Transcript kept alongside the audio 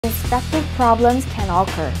unexpected problems can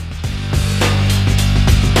occur.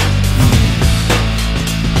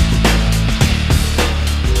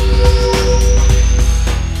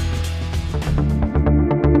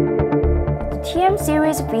 The TM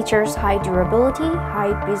series features high durability,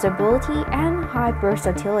 high visibility, and high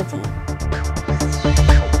versatility.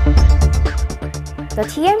 The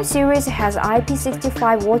TM series has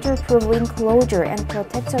IP65 waterproof enclosure and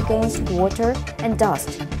protects against water and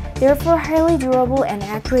dust, therefore highly durable and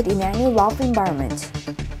accurate in any rough environment.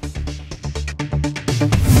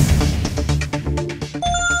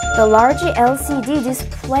 The large LCD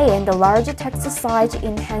display and the large text size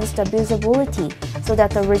enhance the visibility so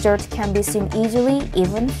that the result can be seen easily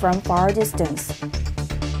even from far distance.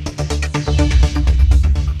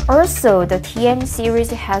 Also, the TM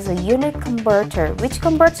series has a unit converter which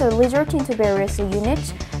converts a result into various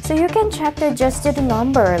units so you can check the adjusted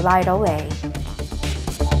number right away.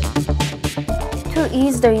 To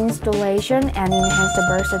ease the installation and enhance the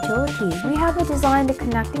versatility, we have designed the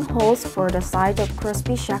connecting holes for the size of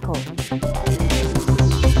crispy shackle.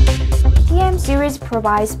 TM series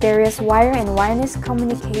provides various wire and wireless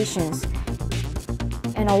communications,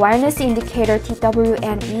 and a wireless indicator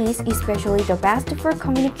TWN is especially the best for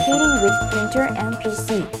communicating with printer and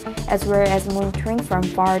PC, as well as monitoring from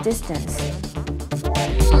far distance.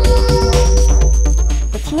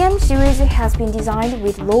 The TM series has been designed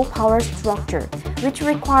with low power structure, which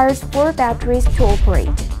requires 4 batteries to operate.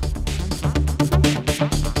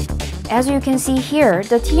 As you can see here,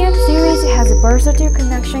 the TM series has versatile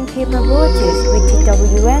connection capabilities with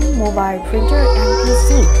TWN, mobile printer, and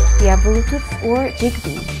PC via Bluetooth or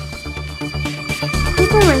Zigbee.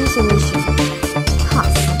 Filtering solution,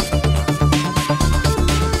 CAS.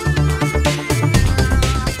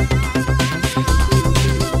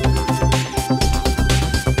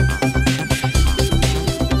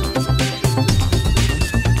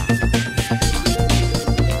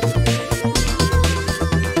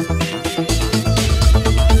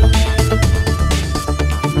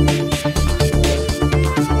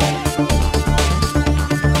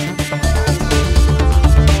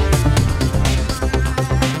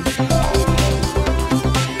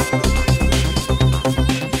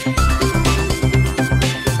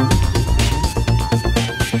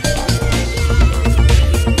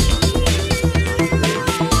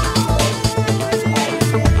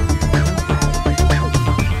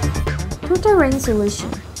 Solution,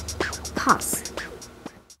 CAS.